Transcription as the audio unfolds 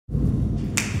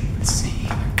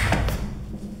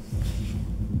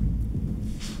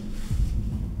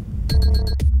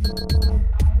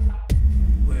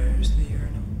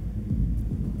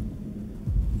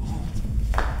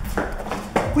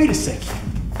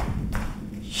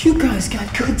You guys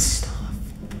got good stuff.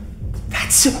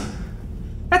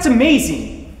 That's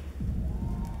amazing.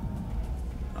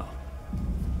 Oh.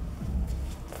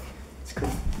 It's cool.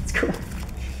 It's cool.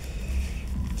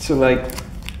 So like,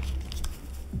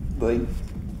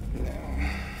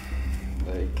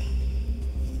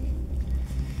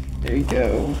 there you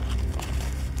go.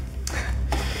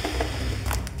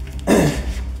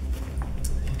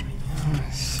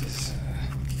 This is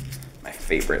my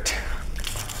favorite.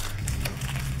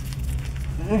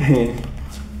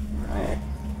 Right.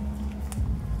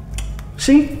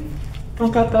 See?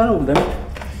 Don't got that over there.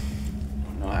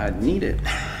 Don't know how I'd need it.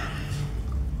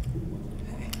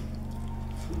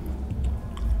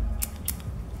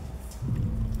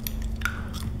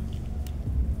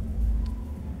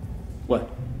 What?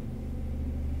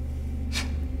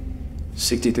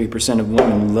 63% of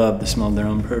women love the smell of their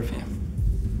own perfume.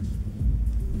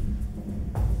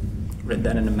 Read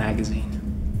that in a magazine.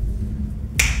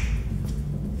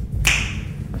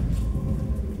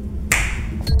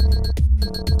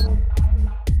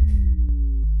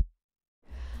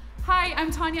 Hi,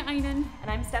 I'm Tanya Einen. And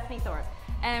I'm Stephanie Thorpe.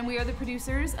 And we are the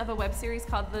producers of a web series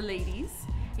called The Ladies.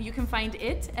 You can find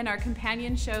it and our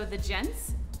companion show, The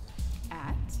Gents,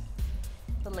 at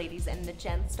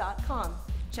theladiesandthegents.com.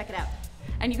 Check it out.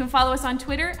 And you can follow us on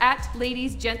Twitter at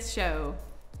Ladies Gents Show.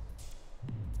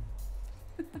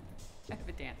 I have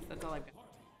a dance, that's all I've got.